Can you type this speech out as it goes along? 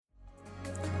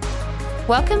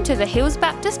Welcome to the Hills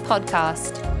Baptist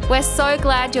Podcast. We're so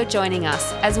glad you're joining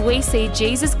us as we see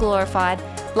Jesus glorified,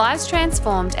 lives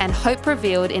transformed, and hope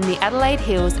revealed in the Adelaide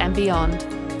Hills and beyond.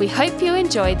 We hope you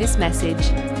enjoy this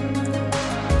message.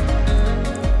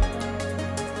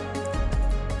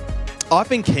 I've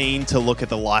been keen to look at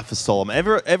the life of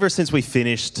Solomon ever since we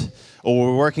finished, or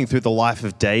we're working through the life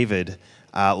of David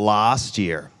last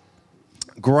year.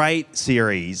 Great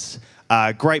series,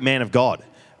 great man of God,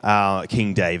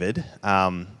 King David.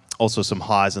 Also some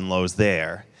highs and lows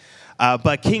there.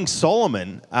 But King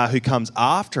Solomon, who comes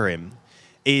after him,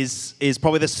 is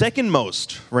probably the second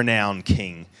most renowned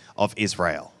king of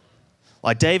Israel.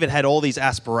 Like David had all these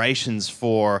aspirations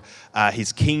for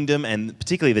his kingdom and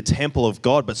particularly the temple of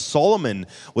God, but Solomon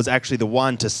was actually the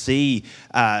one to see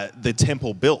the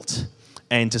temple built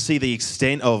and to see the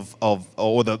extent of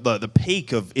the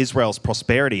peak of Israel's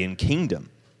prosperity and kingdom.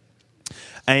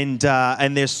 And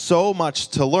there's so much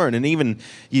to learn. And even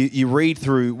you read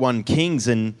through 1 Kings,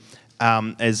 and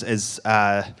as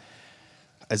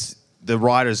the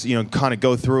writers, kind of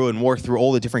go through and work through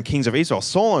all the different kings of Israel,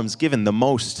 Solomon's given the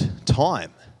most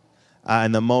time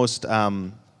and the most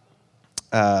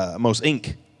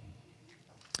ink.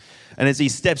 And as he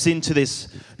steps into this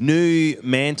new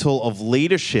mantle of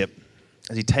leadership,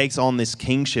 as he takes on this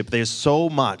kingship, there's so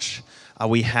much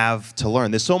we have to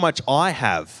learn. There's so much I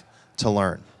have to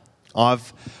learn.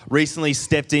 I've recently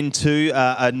stepped into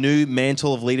a new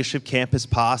mantle of leadership, campus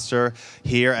pastor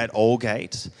here at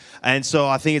Aldgate. And so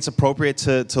I think it's appropriate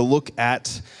to look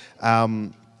at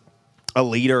a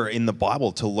leader in the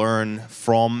Bible to learn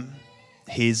from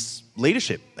his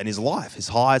leadership and his life, his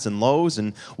highs and lows,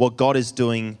 and what God is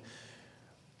doing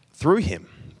through him.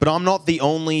 But I'm not the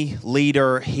only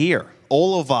leader here.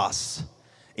 All of us,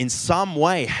 in some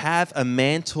way, have a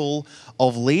mantle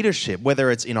of leadership,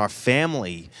 whether it's in our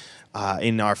family,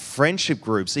 in our friendship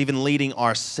groups, even leading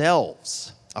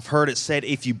ourselves. I've heard it said,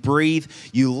 if you breathe,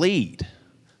 you lead.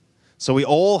 So we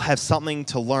all have something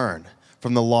to learn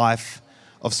from the life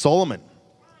of Solomon.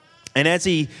 And as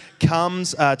he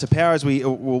comes to power,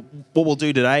 what we'll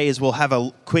do today is we'll have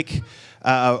a quick,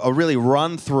 really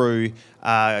run through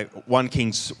 1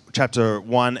 Kings chapter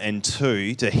 1 and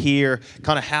 2 to hear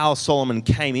kind of how Solomon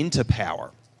came into power.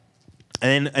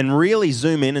 And really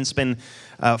zoom in and spend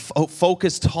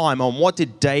focused time on what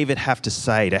did David have to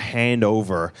say to hand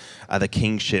over the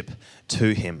kingship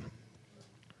to him.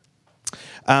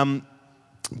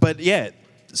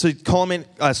 So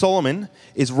Solomon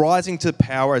is rising to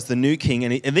power as the new king,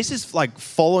 and this is like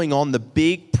following on the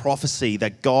big prophecy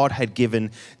that God had given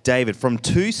David from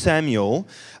 2 Samuel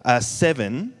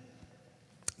 7,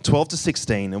 12 to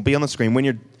 16. It'll be on the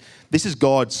screen. This is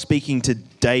God speaking to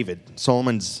David,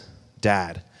 Solomon's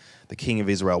dad, the king of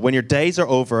Israel. When your days are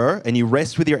over and you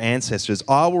rest with your ancestors,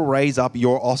 I will raise up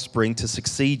your offspring to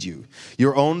succeed you,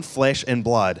 your own flesh and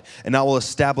blood, and I will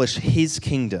establish his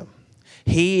kingdom.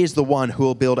 He is the one who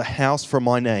will build a house for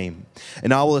my name,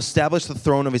 and I will establish the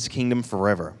throne of his kingdom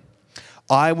forever.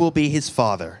 I will be his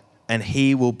father, and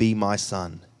he will be my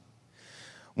son.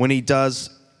 When he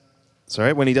does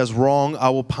wrong, I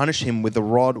will punish him with the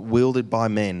rod wielded by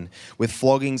men, with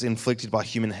floggings inflicted by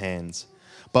human hands.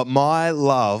 But my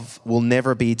love will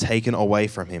never be taken away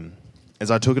from him, as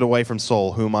I took it away from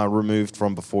Saul, whom I removed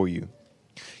from before you.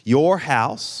 Your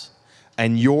house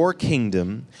and your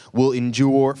kingdom will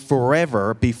endure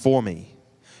forever before me.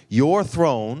 Your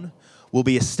throne will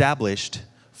be established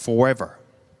forever.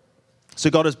 So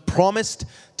God has promised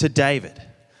to David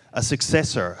a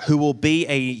successor who will be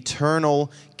an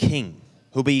eternal king,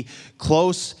 who will be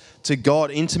close to God,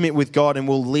 intimate with God, and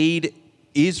will lead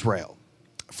Israel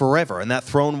forever, and that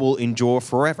throne will endure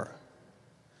forever.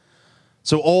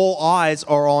 So all eyes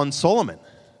are on Solomon,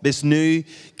 this new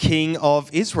king of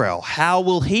Israel. How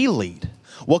will he lead?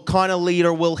 What kind of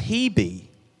leader will he be?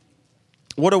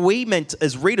 What are we meant,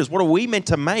 as readers, what are we meant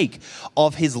to make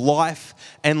of his life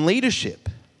and leadership?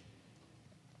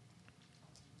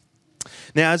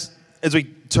 Now, as we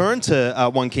turn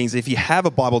to 1 Kings, if you have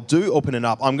a Bible, do open it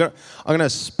up. I'm going to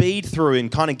speed through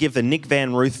and kind of give the Nick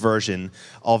Van Ruth version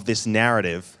of this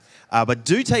narrative. But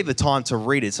do take the time to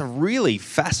read it. It's a really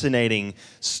fascinating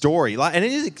story. And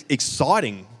it is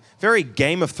exciting, very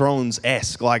Game of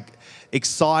Thrones-esque.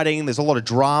 Exciting. There's a lot of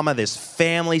drama. There's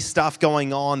family stuff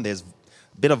going on. There's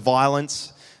a bit of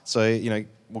violence. So,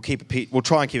 we'll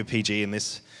try and keep it PG in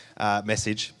this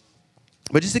message.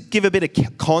 But just to give a bit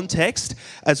of context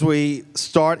as we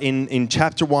start in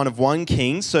chapter 1 of 1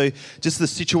 Kings, so just the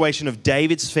situation of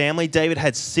David's family. David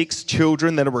had 6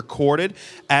 children that are recorded,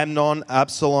 Amnon,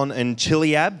 Absalom, and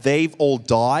Chileab. They've all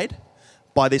died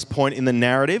by this point in the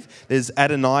narrative. There's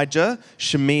Adonijah,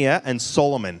 Shemaiah, and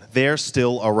Solomon. They're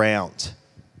still around.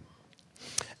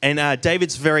 And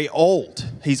David's very old.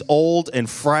 He's old and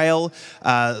frail,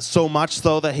 so much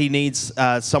so that he needs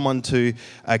someone to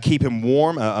keep him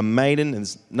warm, a maiden.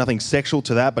 There's nothing sexual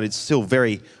to that, but it's still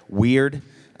very weird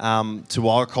to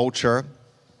our culture.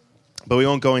 But we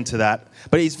won't go into that.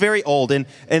 But he's very old. And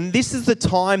this is the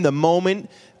time, the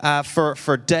moment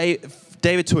for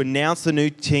David to announce the new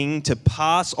king, to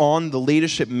pass on the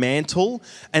leadership mantle.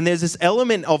 And there's this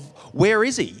element of, where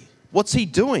is he? What's he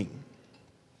doing?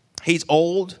 He's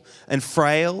old and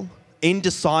frail,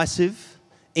 indecisive,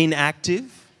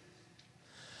 inactive.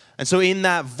 And so in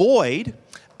that void,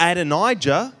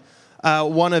 Adonijah,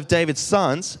 one of David's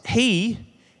sons, he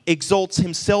exalts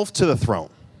himself to the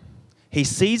throne. He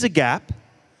sees a gap,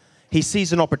 he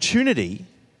sees an opportunity,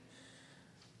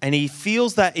 and he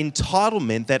feels that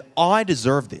entitlement that I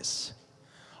deserve this.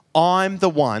 I'm the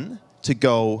one to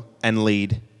go and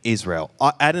lead Israel.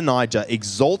 Adonijah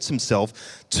exalts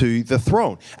himself to the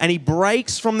throne, and he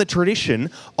breaks from the tradition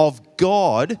of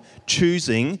God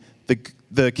choosing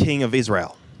the king of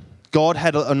Israel. God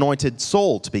had anointed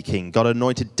Saul to be king. God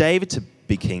anointed David to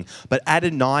be king, but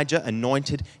Adonijah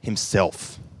anointed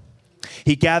himself.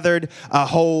 He gathered a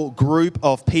whole group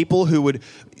of people who would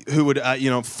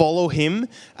follow him,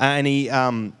 and he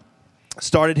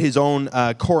started his own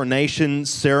coronation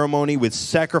ceremony with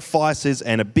sacrifices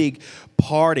and a big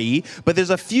party. But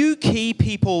there's a few key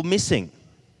people missing.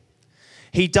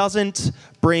 He doesn't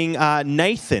bring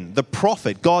Nathan, the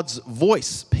prophet, God's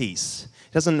voice piece.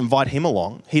 He doesn't invite him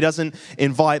along. He doesn't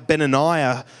invite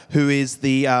Benaniah, who is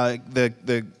the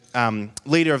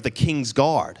leader of the king's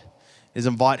guard. He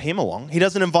doesn't invite him along. He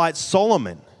doesn't invite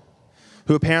Solomon,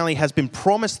 who apparently has been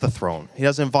promised the throne. He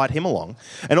doesn't invite him along.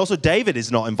 And also David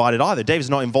is not invited either. David's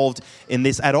not involved in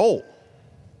this at all.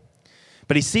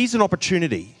 But he sees an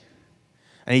opportunity,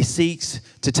 and he seeks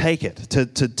to take it, to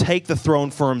take the throne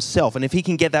for himself. And if he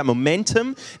can get that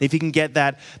momentum, if he can get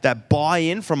that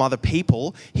buy-in from other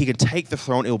people, he can take the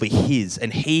throne. It will be his,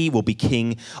 and he will be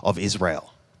king of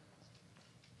Israel.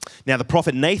 Now, the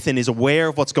prophet Nathan is aware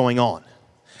of what's going on,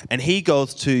 and he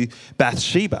goes to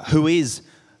Bathsheba, who is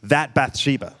that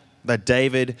Bathsheba that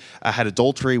David had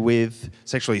adultery with,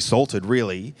 sexually assaulted,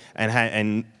 really,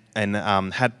 and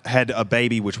had a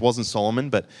baby which wasn't Solomon,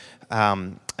 but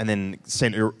and then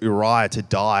sent Uriah to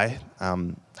die,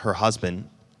 her husband.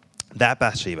 That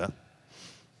Bathsheba.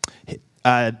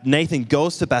 Nathan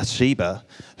goes to Bathsheba,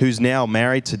 who's now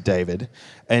married to David,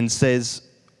 and says,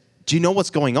 "Do you know what's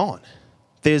going on?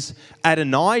 There's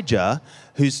Adonijah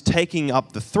who's taking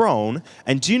up the throne,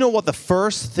 and do you know what the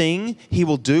first thing he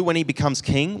will do when he becomes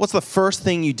king? What's the first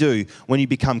thing you do when you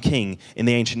become king in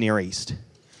the ancient Near East?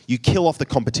 You kill off the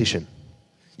competition.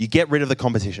 You get rid of the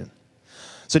competition."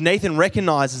 So Nathan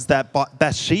recognizes that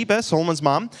Bathsheba, Solomon's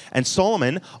mom, and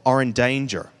Solomon are in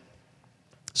danger.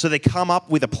 So they come up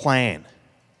with a plan.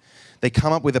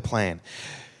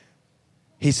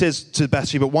 He says to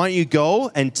Bathsheba, "Why don't you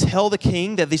go and tell the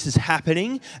king that this is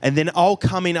happening, and then I'll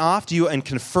come in after you and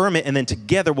confirm it, and then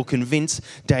together we'll convince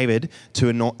David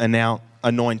to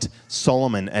anoint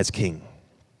Solomon as king."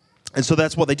 And so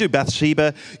that's what they do.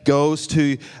 Bathsheba goes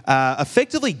to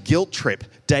effectively guilt trip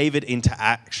David into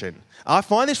action. I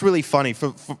find this really funny.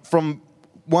 From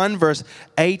 1 verse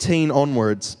 18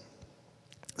 onwards,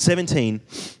 17,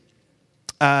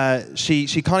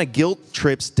 she kind of guilt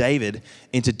trips David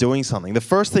into doing something. The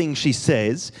first thing she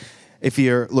says, if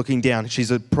you're looking down,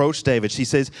 she's approached David. She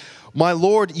says, "My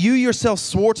Lord, you yourself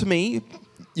swore to me,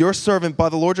 your servant, by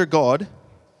the Lord your God,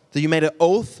 that you made an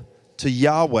oath to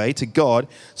Yahweh, to God,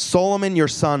 Solomon your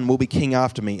son will be king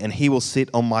after me, and he will sit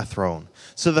on my throne."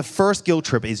 So the first guilt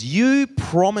trip is, you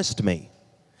promised me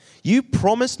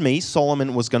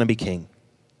Solomon was going to be king.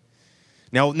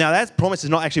 Now that promise is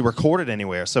not actually recorded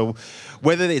anywhere. So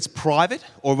whether it's private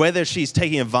or whether she's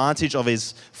taking advantage of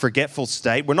his forgetful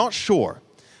state, we're not sure.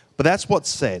 But that's what's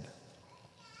said.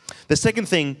 The second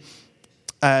thing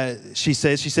she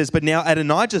says, "But now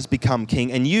Adonijah's become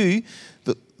king, and you,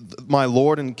 my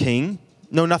Lord and King,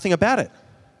 know nothing about it."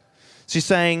 She's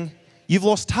saying, you've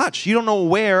lost touch. You're not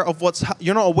aware of what's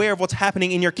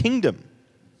happening in your kingdom.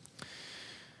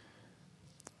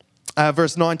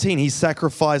 Verse 19, he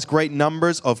sacrificed great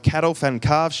numbers of cattle, fattened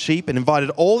calves, sheep, and invited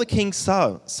all the king's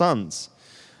sons,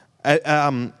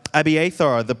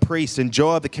 Abiathar the priest and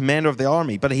Joab the commander of the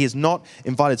army, but he has not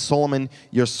invited Solomon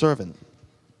your servant.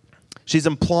 She's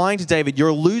implying to David,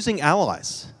 you're losing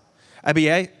allies.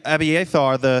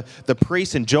 Abiathar the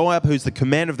priest and Joab, who's the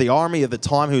commander of the army at the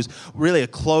time, who's really a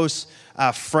close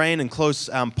friend and close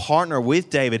partner with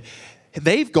David,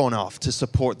 they've gone off to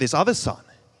support this other son.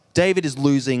 David is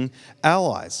losing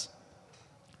allies.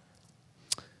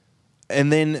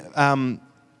 And then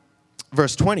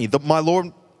verse 20, my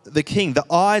Lord the king, the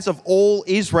eyes of all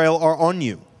Israel are on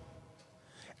you.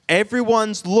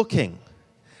 Everyone's looking.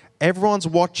 Everyone's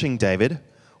watching, David.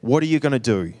 What are you going to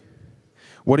do?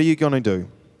 What are you going to do?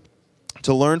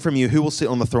 To learn from you who will sit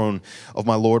on the throne of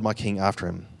my Lord, my king, after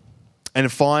him.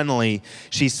 And finally,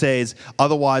 she says,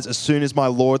 otherwise, as soon as my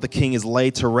Lord the king is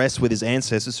laid to rest with his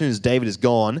ancestors, as soon as David is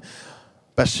gone,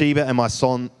 Bathsheba and my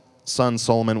son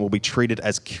Solomon will be treated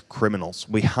as criminals.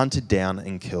 We hunted down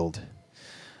and killed.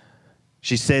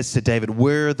 She says to David,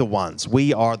 we're the ones.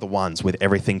 We are the ones with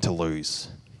everything to lose.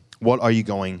 What are you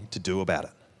going to do about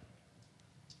it?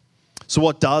 So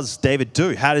what does David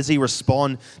do? How does he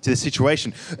respond to the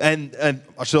situation? And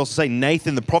I should also say,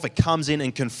 Nathan the prophet comes in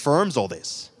and confirms all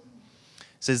this.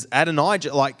 Says,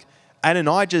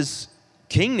 Adonijah's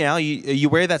king now. Are you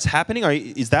aware that's happening? Or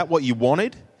is that what you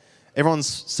wanted? Everyone's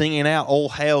singing out, all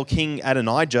hail King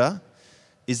Adonijah.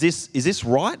 Is this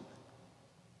right?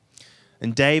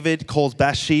 And David calls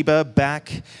Bathsheba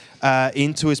back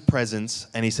into his presence,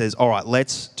 and he says, all right,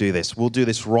 let's do this. We'll do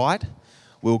this right.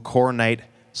 We'll coronate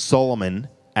Solomon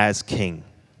as king.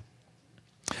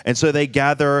 And so they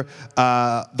gather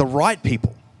the right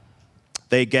people.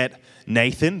 They get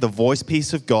Nathan, the voice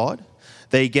piece of God.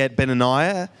 They get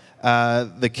Benaniah,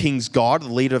 the king's guard, the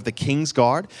leader of the king's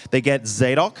guard. They get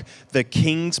Zadok, the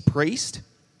king's priest.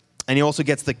 And he also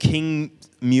gets the king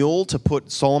mule to put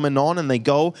Solomon on, and they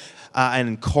go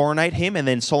and coronate him, and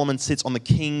then Solomon sits on the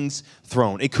king's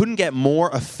throne. It couldn't get more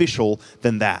official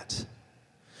than that.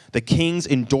 The king's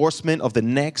endorsement of the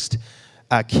next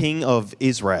king of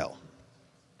Israel,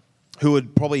 who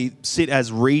would probably sit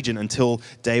as regent until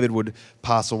David would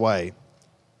pass away.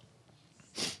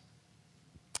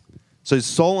 So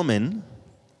Solomon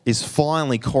is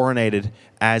finally coronated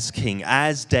as king,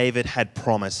 as David had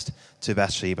promised to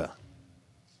Bathsheba.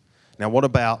 Now, what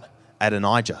about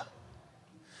Adonijah?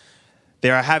 They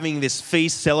are having this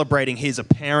feast celebrating his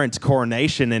apparent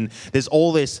coronation, and there's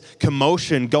all this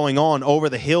commotion going on over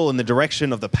the hill in the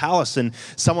direction of the palace, and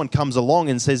someone comes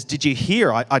along and says, did you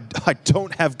hear? I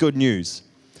don't have good news.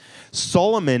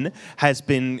 Solomon has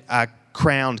been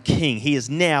crowned king. He is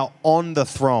now on the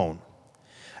throne.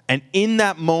 And in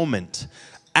that moment,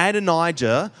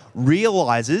 Adonijah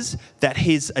realizes that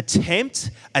his attempt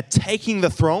at taking the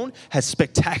throne has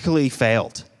spectacularly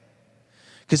failed.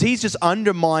 Because he's just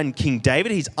undermined King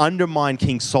David, he's undermined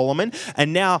King Solomon,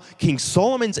 and now King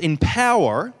Solomon's in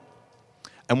power.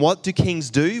 And what do kings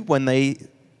do when they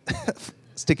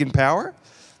stick in power?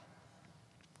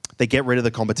 They get rid of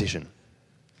the competition.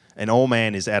 And all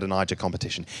man is Adonijah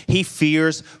competition. He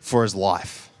fears for his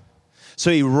life.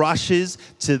 So he rushes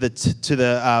to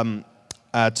the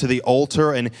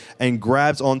altar and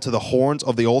grabs onto the horns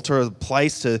of the altar, a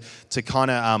place to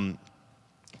kind of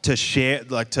to share,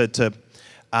 like to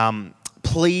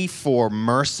plea for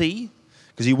mercy,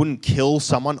 because he wouldn't kill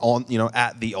someone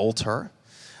at the altar.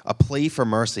 A plea for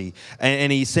mercy,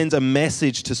 and he sends a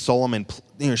message to Solomon: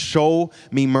 show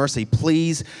me mercy,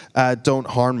 please, don't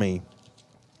harm me.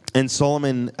 And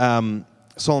Solomon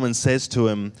says to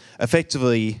him,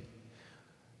 effectively,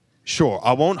 sure,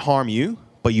 I won't harm you,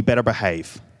 but you better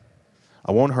behave.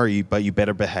 I won't hurt you, but you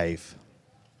better behave.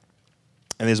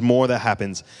 And there's more that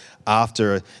happens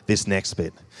after this next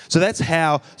bit. So that's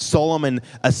how Solomon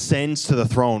ascends to the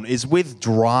throne, is with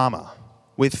drama,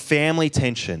 with family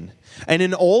tension. And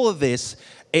in all of this,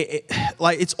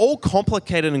 it's all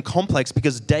complicated and complex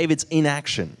because David's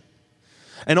inaction.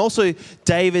 And also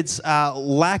David's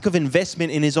lack of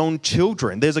investment in his own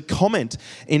children. There's a comment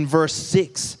in verse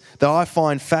 6 that I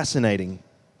find fascinating.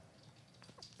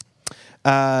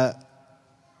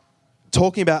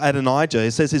 Talking about Adonijah,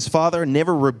 it says his father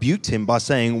never rebuked him by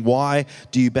saying, why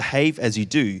do you behave as you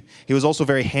do? He was also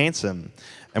very handsome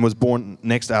and was born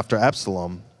next after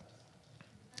Absalom.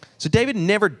 So David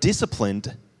never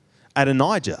disciplined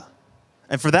Adonijah,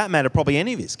 and for that matter, probably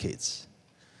any of his kids.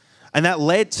 And that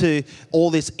led to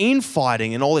all this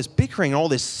infighting and all this bickering and all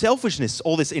this selfishness,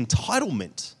 all this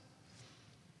entitlement.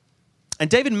 And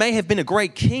David may have been a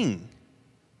great king,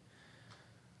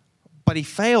 but he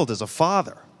failed as a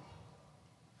father.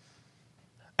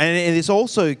 And this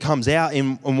also comes out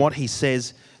in what he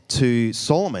says to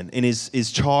Solomon, in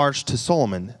his charge to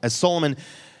Solomon. As Solomon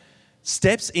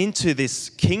steps into this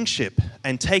kingship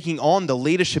and taking on the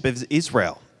leadership of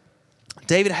Israel,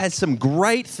 David has some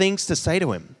great things to say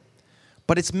to him,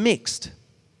 but it's mixed.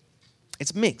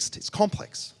 It's mixed. It's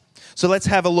complex. So let's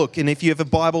have a look. And if you have a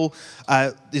Bible,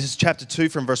 this is chapter 2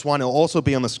 from verse 1. It'll also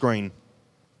be on the screen.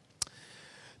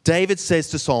 David says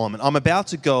to Solomon, I'm about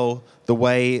to go the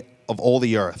way of all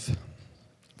the earth.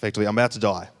 Effectively, I'm about to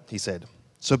die, he said.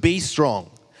 So be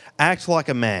strong, act like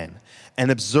a man, and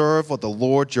observe what the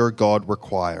Lord your God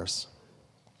requires.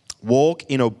 Walk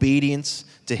in obedience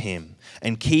to him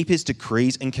and keep his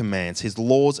decrees and commands, his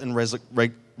laws and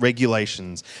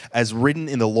regulations as written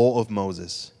in the law of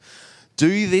Moses.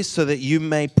 Do this so that you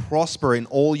may prosper in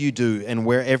all you do and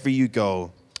wherever you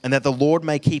go, and that the Lord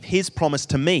may keep his promise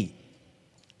to me.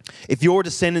 If your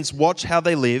descendants watch how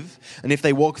they live, and if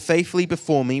they walk faithfully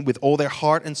before me with all their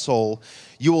heart and soul,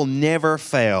 you will never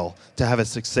fail to have a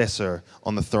successor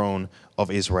on the throne of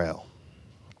Israel.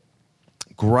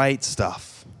 Great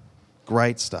stuff.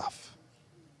 Great stuff.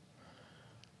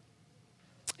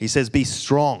 He says, be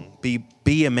strong,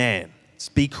 be a man,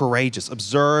 be courageous,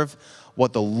 observe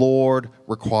what the Lord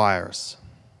requires.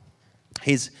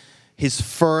 His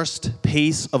first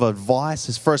piece of advice,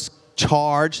 his first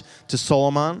charge to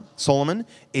Solomon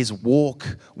is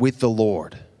walk with the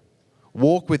Lord.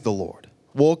 Walk with the Lord.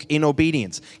 Walk in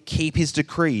obedience. Keep his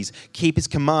decrees. Keep his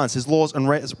commands, his laws and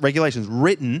regulations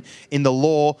written in the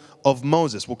law of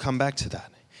Moses. We'll come back to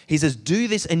that. He says, do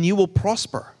this and you will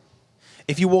prosper.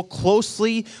 If you walk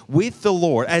closely with the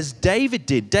Lord, as David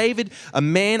did, David, a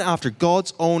man after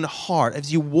God's own heart,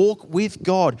 as you walk with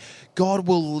God, God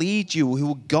will lead you, he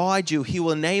will guide you, he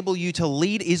will enable you to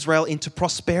lead Israel into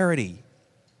prosperity.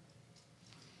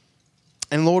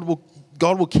 And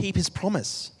God will keep his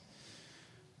promise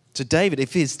to David.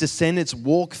 If his descendants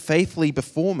walk faithfully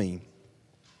before me,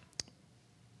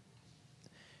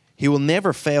 he will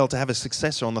never fail to have a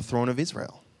successor on the throne of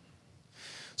Israel.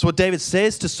 So what David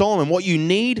says to Solomon, what you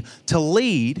need to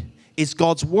lead is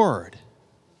God's word,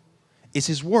 is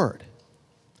his word.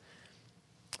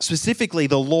 Specifically,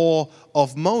 the law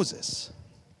of Moses.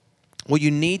 What you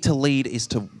need to lead is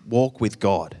to walk with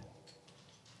God.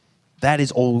 That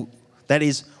is all. That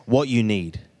is what you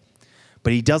need.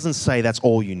 But he doesn't say that's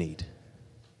all you need.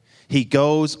 He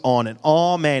goes on and,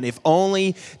 oh man, if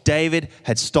only David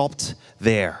had stopped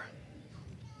there.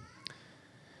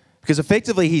 Because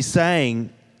effectively he's saying,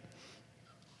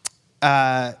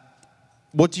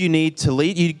 what do you need to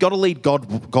lead? You've got to lead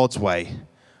God's way,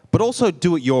 but also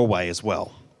do it your way as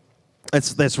well.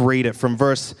 Let's read it from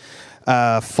verse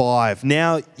 5.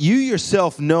 Now you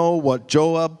yourself know what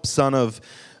Joab, son of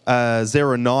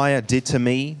Zeruiah, did to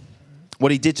me,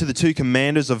 what he did to the two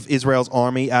commanders of Israel's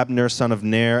army, Abner, son of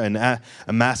Ner, and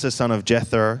Amasa, son of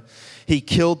Jether. He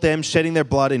killed them, shedding their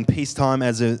blood in peacetime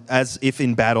as if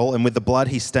in battle, and with the blood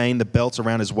he stained the belts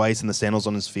around his waist and the sandals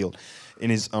on his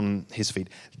feet.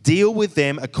 Deal with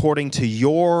them according to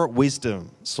your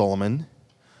wisdom, Solomon,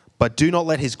 but do not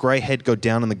let his grey head go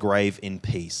down in the grave in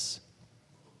peace.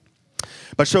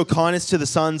 But show kindness to the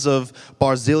sons of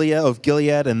Barzillai of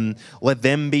Gilead, and let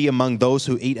them be among those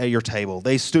who eat at your table.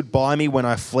 They stood by me when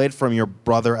I fled from your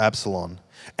brother Absalom.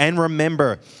 And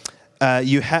remember,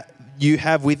 you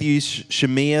have with you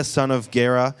Shemiah, son of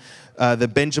Gera, the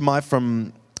Benjamite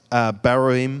from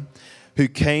Baroim,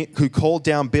 who called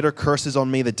down bitter curses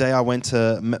on me the day I went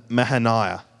to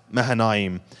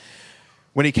Mahanaim.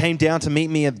 When he came down to meet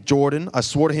me at Jordan, I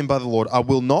swore to him by the Lord, I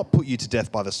will not put you to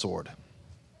death by the sword.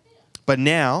 But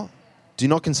now, do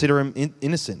not consider him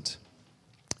innocent.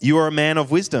 You are a man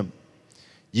of wisdom.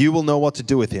 You will know what to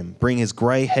do with him. Bring his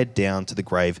grey head down to the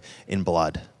grave in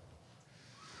blood.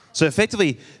 So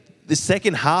effectively, the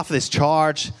second half of this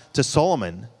charge to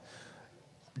Solomon,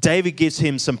 David gives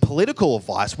him some political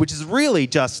advice, which is really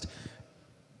just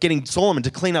getting Solomon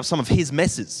to clean up some of his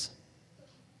messes.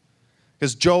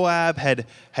 Because Joab had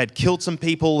killed some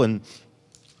people, and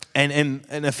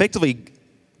effectively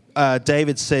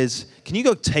David says, can you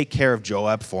go take care of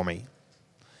Joab for me?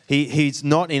 He's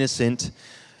not innocent.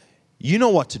 You know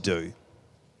what to do.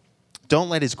 Don't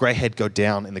let his grey head go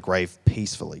down in the grave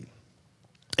peacefully.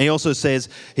 And he also says,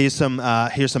 here's some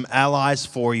allies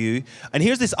for you. And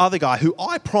here's this other guy who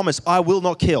I promise I will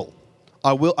not kill.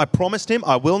 I promised him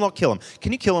I will not kill him.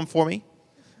 Can you kill him for me?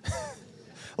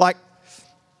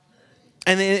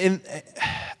 And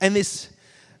this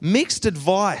mixed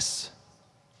advice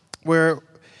where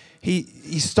he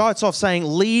starts off saying,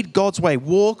 lead God's way,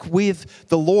 walk with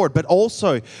the Lord, but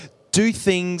also do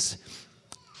things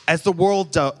as the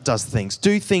world does things.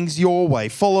 Do things your way.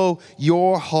 Follow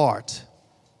your heart.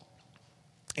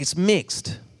 It's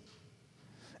mixed.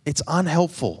 It's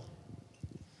unhelpful.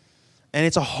 And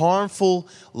it's a harmful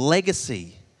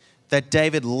legacy that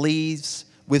David leaves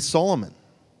with Solomon.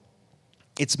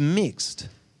 It's mixed.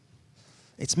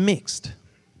 It's mixed.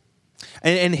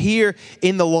 And here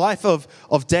in the life of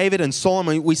David and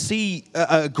Solomon, we see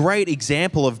a great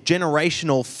example of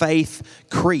generational faith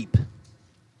creep.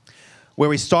 where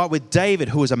we start with David,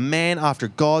 who is a man after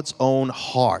God's own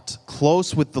heart,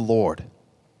 close with the Lord.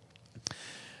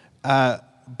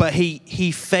 But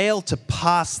he failed to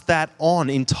pass that on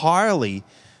entirely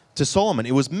to Solomon.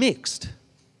 It was mixed.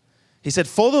 He said,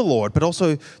 follow the Lord, but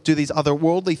also do these other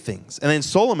worldly things. And then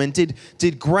Solomon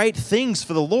did great things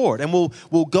for the Lord. And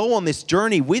we'll go on this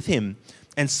journey with him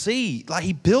and see, like,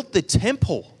 he built the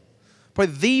temple.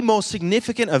 Probably the most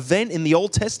significant event in the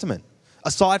Old Testament,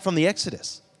 aside from the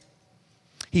Exodus.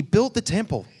 He built the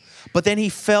temple, but then he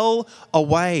fell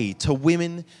away to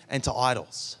women and to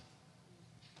idols.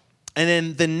 And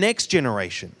then the next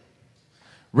generation,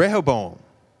 Rehoboam,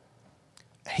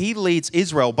 he leads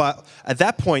Israel, but at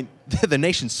that point, the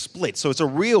nation split, so it's a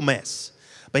real mess.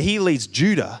 But he leads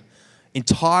Judah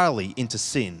entirely into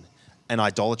sin and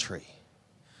idolatry.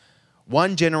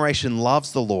 One generation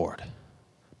loves the Lord,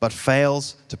 but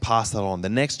fails to pass that on. The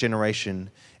next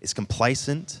generation is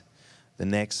complacent, the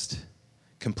next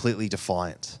completely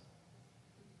defiant.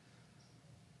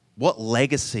 What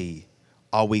legacy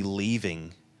are we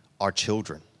leaving our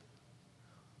children?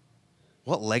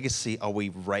 What legacy are we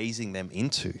raising them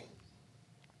into?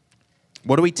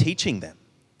 What are we teaching them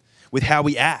with how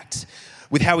we act,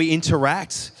 with how we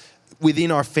interact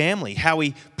within our family, how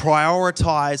we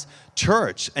prioritize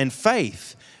church and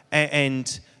faith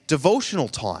and devotional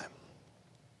time?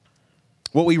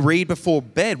 What we read before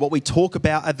bed, what we talk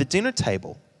about at the dinner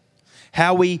table,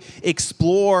 how we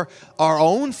explore our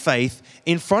own faith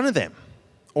in front of them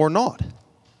or not.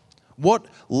 What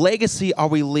legacy are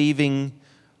we leaving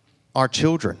our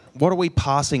children? What are we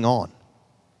passing on?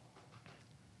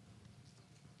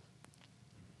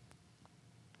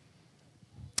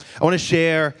 I want to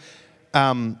share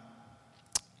the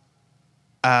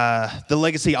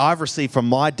legacy I've received from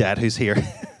my dad, who's here.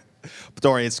 But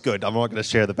don't worry, it's good. I'm not going to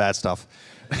share the bad stuff.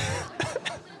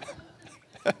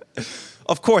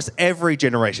 Of course, every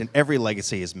generation, every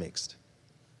legacy is mixed.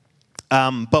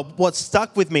 But what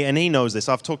stuck with me, and he knows this,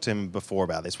 I've talked to him before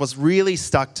about this, what's really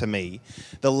stuck to me,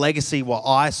 the legacy, what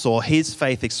I saw, his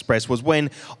faith expressed, was when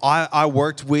I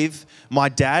worked with my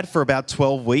dad for about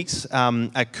 12 weeks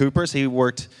at Cooper's. He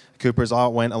worked at Cooper's, I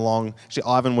went along. Actually,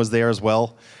 Ivan was there as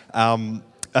well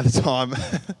at the time.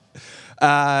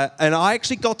 And I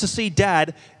actually got to see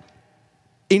Dad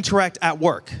interact at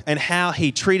work and how he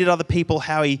treated other people,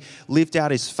 how he lived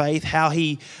out his faith, how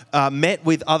he met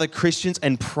with other Christians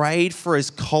and prayed for his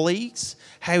colleagues,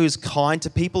 how he was kind to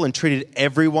people and treated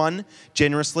everyone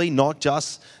generously, not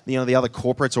just the other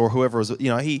corporates or whoever was.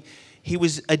 He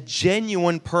was a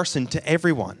genuine person to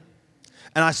everyone.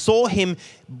 And I saw him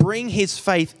bring his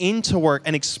faith into work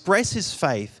and express his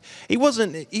faith. He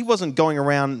wasn't going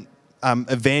around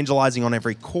evangelizing on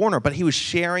every corner, but he was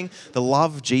sharing the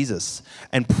love of Jesus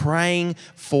and praying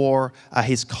for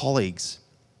his colleagues,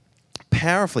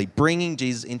 powerfully bringing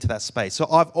Jesus into that space. So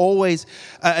I've always,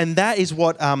 and that is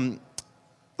what,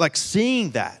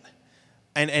 seeing that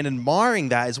and admiring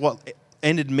that is what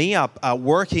ended me up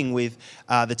working with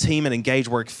the team at Engage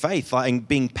Work Faith, and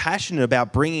being passionate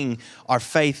about bringing our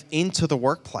faith into the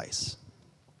workplace.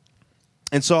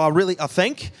 And so I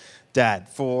thank Dad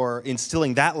for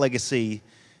instilling that legacy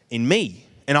in me.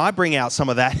 And I bring out some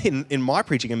of that in my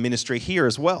preaching and ministry here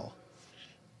as well.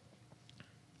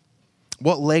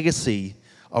 What legacy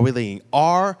are we leading?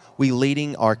 Are we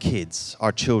leading our kids,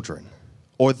 our children,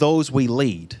 or those we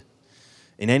lead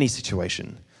in any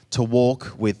situation to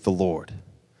walk with the Lord,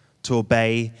 to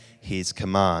obey His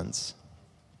commands?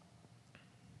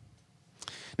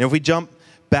 Now, if we jump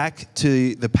back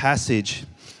to the passage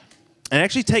and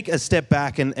actually take a step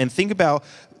back and think about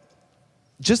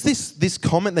just this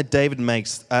comment that David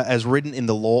makes as written in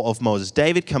the law of Moses.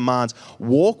 David commands,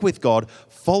 walk with God,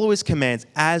 follow His commands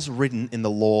as written in the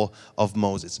law of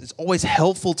Moses. It's always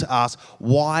helpful to ask,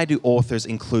 why do authors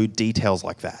include details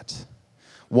like that?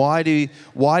 Why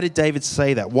did David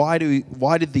say that? Why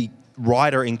did the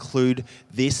writer include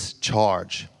this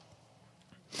charge?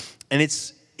 And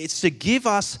it's to give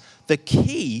us the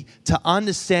key to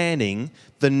understanding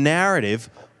the narrative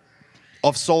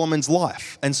of Solomon's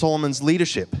life and Solomon's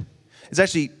leadership. It's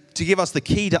actually to give us the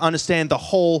key to understand the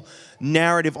whole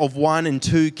narrative of 1 and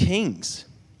 2 Kings.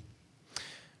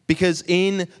 Because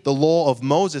in the law of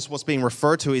Moses, what's being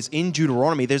referred to is in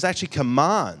Deuteronomy, there's actually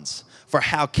commands for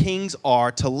how kings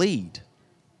are to lead.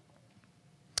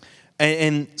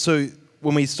 And so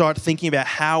when we start thinking about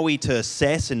how we to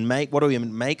assess and what do we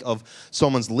make of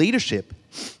Solomon's leadership,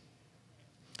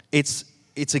 it's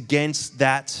against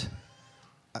that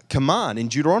command in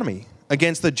Deuteronomy,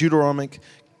 against the Deuteronomic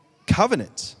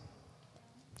covenant.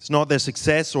 It's not their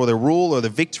success or their rule or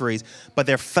their victories, but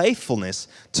their faithfulness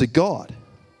to God.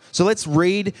 So let's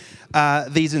read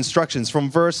these instructions from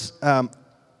verse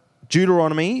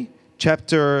Deuteronomy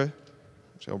chapter,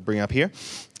 which I'll bring up here,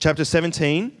 chapter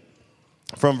 17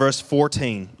 from verse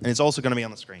 14. And it's also going to be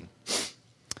on the screen.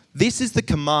 This is the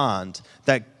command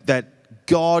that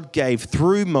God gave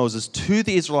through Moses to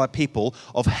the Israelite people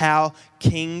of how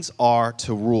kings are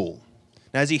to rule.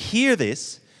 Now, as you hear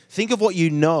this, think of what you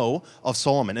know of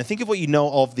Solomon and think of what you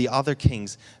know of the other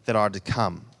kings that are to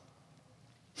come.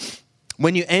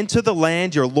 When you enter the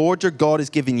land your Lord your God is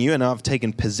giving you, and I've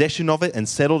taken possession of it and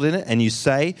settled in it, and you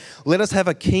say, let us have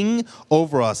a king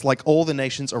over us like all the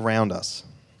nations around us.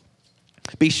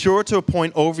 Be sure to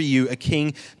appoint over you a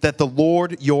king that the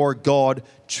Lord your God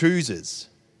chooses.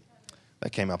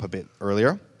 That came up a bit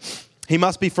earlier. He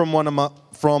must be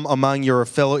from among your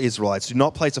fellow Israelites. Do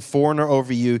not place a foreigner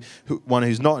over you, one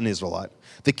who's not an Israelite.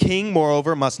 The king,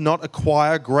 moreover, must not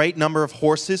acquire a great number of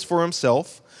horses for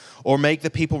himself, or make the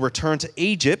people return to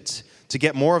Egypt to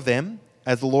get more of them.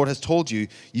 As the Lord has told you,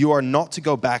 you are not to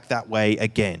go back that way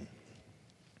again.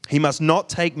 He must not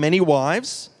take many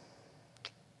wives.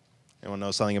 Anyone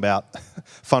know something about,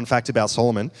 fun fact about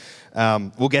Solomon?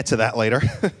 We'll get to that later.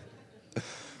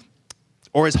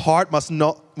 Or his heart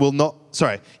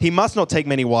he must not take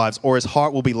many wives, or his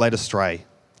heart will be led astray.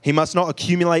 He must not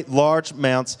accumulate large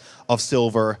amounts of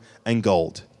silver and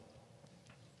gold.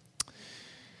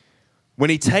 When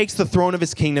he takes the throne of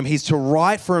his kingdom, he's to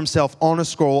write for himself on a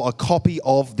scroll a copy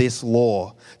of this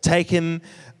law. Take him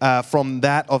from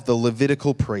that of the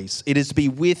Levitical priests. It is to be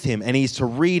with him, and he's to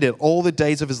read it all the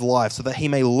days of his life, so that he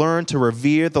may learn to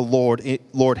revere the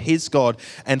Lord his God,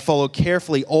 and follow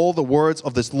carefully all the words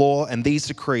of this law and these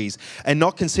decrees, and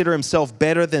not consider himself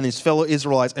better than his fellow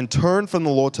Israelites, and turn from the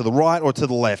Lord to the right or to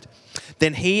the left.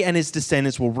 Then he and his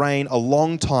descendants will reign a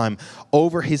long time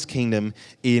over his kingdom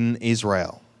in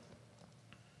Israel.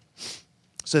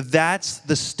 So that's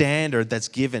the standard that's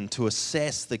given to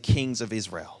assess the kings of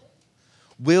Israel.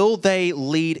 Will they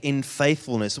lead in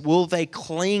faithfulness? Will they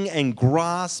cling and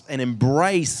grasp and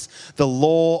embrace the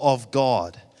law of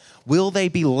God? Will they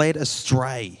be led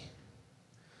astray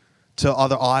to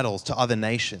other idols, to other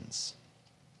nations?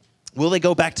 Will they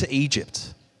go back to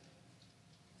Egypt?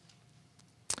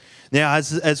 Now,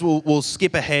 as we'll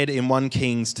skip ahead in 1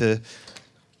 Kings to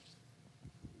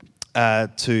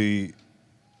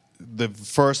the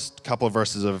first couple of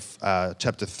verses of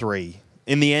chapter 3.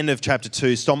 In the end of chapter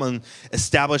 2, Solomon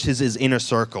establishes his inner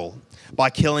circle by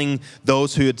killing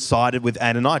those who had sided with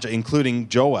Adonijah, including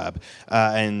Joab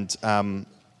and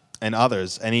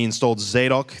others. And he installed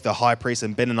Zadok, the high priest,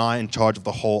 and Benaiah in charge of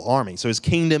the whole army. So his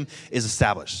kingdom is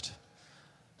established.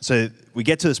 So we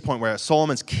get to this point where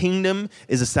Solomon's kingdom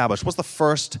is established. What's the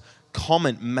first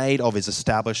comment made of his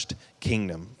established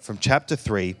kingdom? From chapter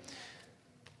 3,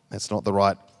 that's not the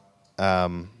right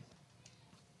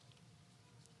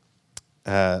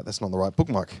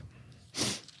bookmark.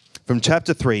 From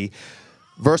chapter 3,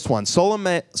 verse 1,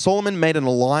 Solomon made an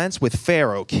alliance with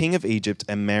Pharaoh, king of Egypt,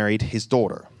 and married his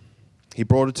daughter. He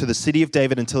brought her to the city of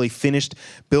David until he finished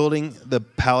building the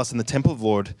palace and the temple of the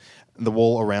Lord and the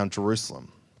wall around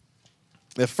Jerusalem.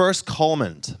 The first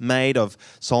comment made of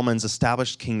Solomon's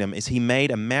established kingdom is he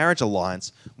made a marriage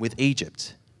alliance with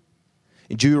Egypt.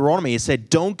 In Deuteronomy, it said,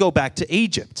 don't go back to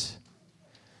Egypt.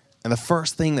 And the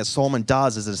first thing that Solomon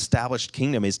does as an established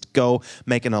kingdom is to go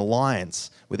make an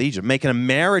alliance with Egypt, making a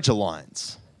marriage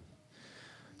alliance.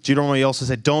 Deuteronomy also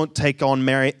said, don't take on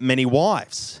many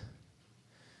wives.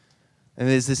 And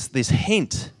there's this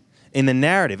hint in the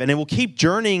narrative, and it will keep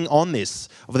journeying on this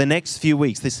over the next few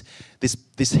weeks,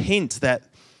 this hint that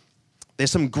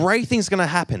there's some great things going to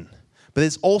happen, but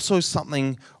there's also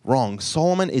something wrong.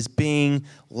 Solomon is being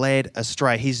led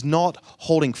astray. He's not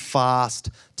holding fast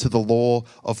to the law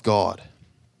of God.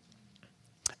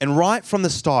 And right from the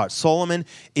start, Solomon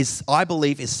I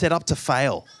believe, is set up to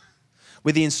fail.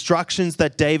 With the instructions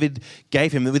that David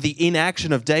gave him, with the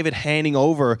inaction of David handing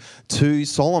over to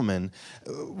Solomon,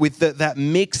 with that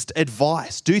mixed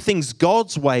advice. Do things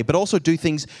God's way, but also do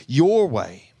things your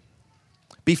way.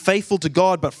 Be faithful to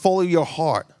God, but follow your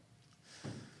heart.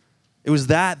 It was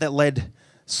that led to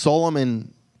Solomon's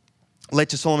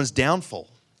downfall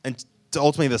and to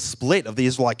ultimately the split of the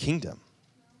Israelite kingdom.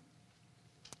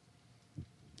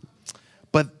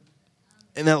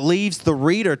 And that leaves the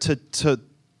reader to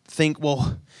think,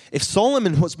 well, if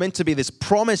Solomon was meant to be this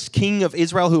promised king of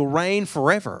Israel who will reign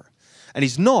forever, and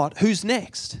he's not, who's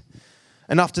next?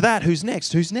 And after that, who's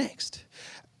next? Who's next?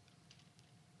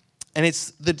 And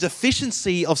it's the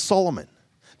deficiency of Solomon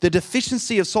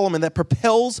that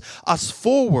propels us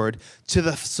forward to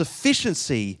the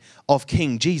sufficiency of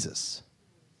King Jesus.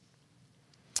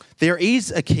 There is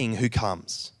a king who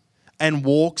comes, and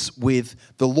walks with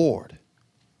the Lord,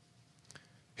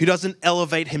 who doesn't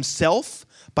elevate himself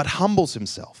but humbles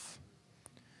himself,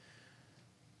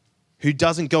 who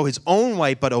doesn't go his own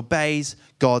way but obeys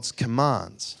God's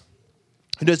commands,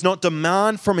 who does not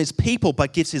demand from his people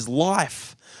but gives his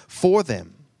life for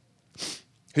them,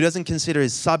 who doesn't consider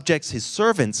his subjects his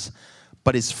servants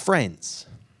but his friends.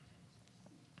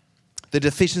 The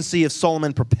deficiency of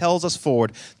Solomon propels us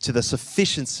forward to the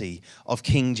sufficiency of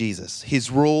King Jesus,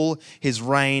 his rule, his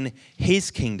reign,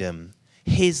 his kingdom,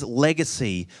 his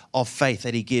legacy of faith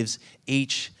that he gives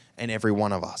each and every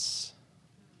one of us.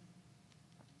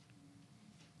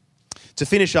 To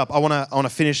finish up, I want to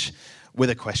finish with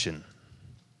a question.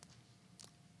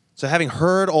 So having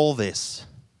heard all this,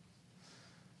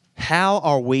 how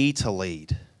are we to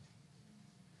lead?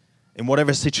 In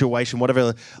whatever situation,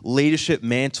 whatever leadership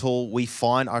mantle we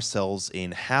find ourselves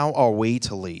in, how are we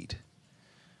to lead?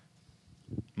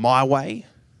 My way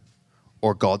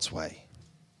or God's way?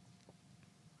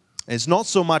 And it's not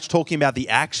so much talking about the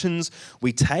actions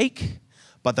we take,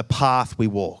 but the path we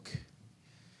walk.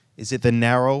 Is it the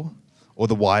narrow or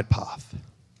the wide path?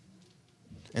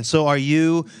 And so are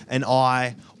you and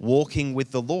I walking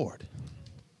with the Lord?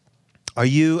 Are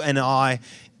you and I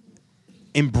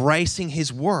embracing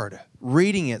his word,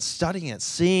 reading it, studying it,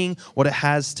 seeing what it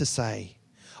has to say?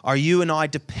 Are you and I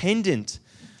dependent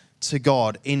to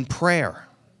God in prayer?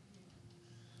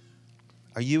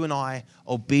 Are you and I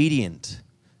obedient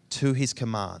to his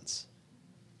commands?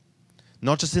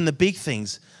 Not just in the big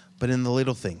things, but in the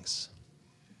little things.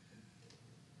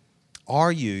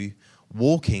 Are you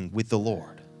walking with the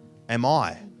Lord? Am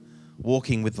I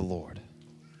walking with the Lord?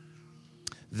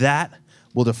 That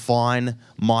will define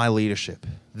my leadership.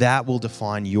 That will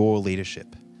define your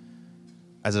leadership.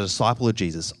 As a disciple of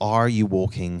Jesus, are you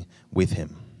walking with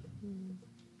him?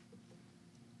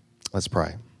 Let's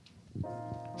pray.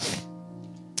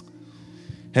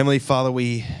 Heavenly Father,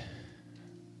 we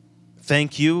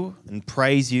thank you and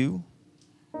praise you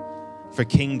for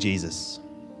King Jesus.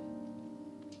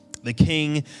 The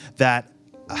King that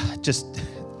just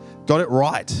got it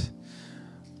right.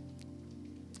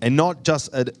 And not just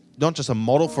a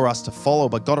model for us to follow,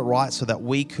 but got it right so that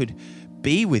we could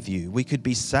be with you. We could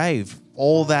be saved.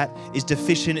 All that is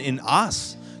deficient in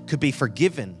us could be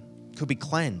forgiven, could be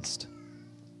cleansed,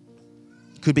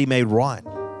 could be made right.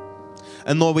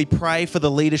 And Lord, we pray for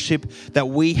the leadership that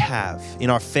we have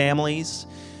in our families,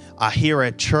 here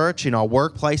at church, in our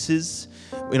workplaces,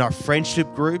 in our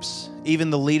friendship groups, even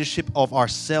the leadership of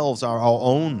ourselves, our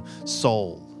own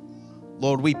soul.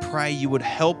 Lord, we pray you would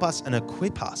help us and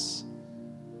equip us.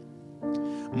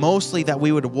 Mostly that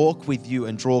we would walk with you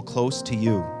and draw close to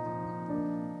you.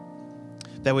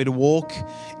 That we would walk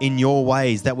in your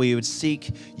ways, that we would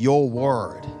seek your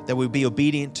word, that we would be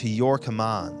obedient to your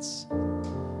commands.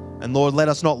 And Lord, let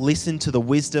us not listen to the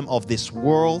wisdom of this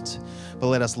world, but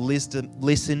let us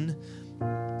listen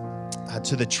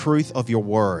to the truth of your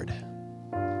word.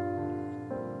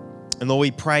 And Lord,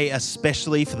 we pray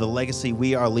especially for the legacy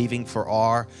we are leaving for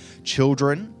our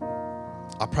children.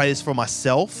 I pray this for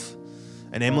myself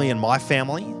and Emily and my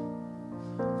family.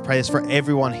 I pray this for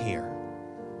everyone here.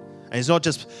 And it's not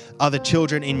just other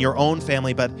children in your own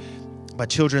family, but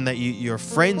children that you're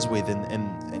friends with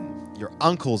and your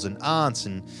uncles and aunts.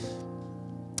 And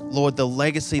Lord, the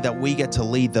legacy that we get to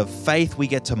lead, the faith we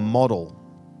get to model,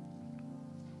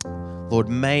 Lord,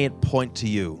 may it point to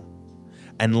you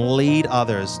and lead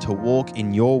others to walk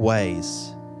in your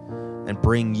ways and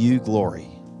bring you glory.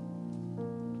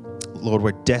 Lord,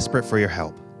 we're desperate for your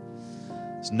help.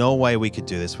 There's no way we could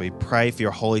do this. We pray for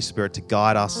your Holy Spirit to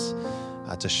guide us,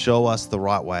 to show us the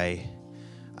right way,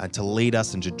 and to lead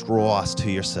us and to draw us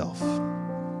to yourself.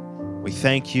 We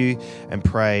thank you and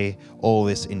pray all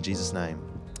this in Jesus' name.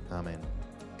 Amen.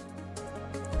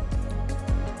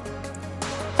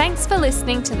 Thanks for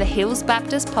listening to the Hills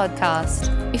Baptist podcast.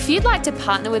 If you'd like to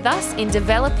partner with us in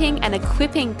developing and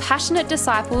equipping passionate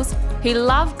disciples who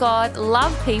love God,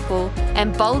 love people,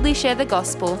 and boldly share the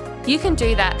gospel, you can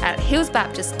do that at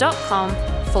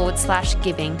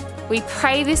hillsbaptist.com/giving. We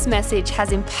pray this message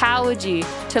has empowered you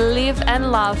to live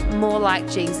and love more like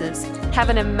Jesus. Have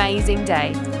an amazing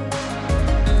day.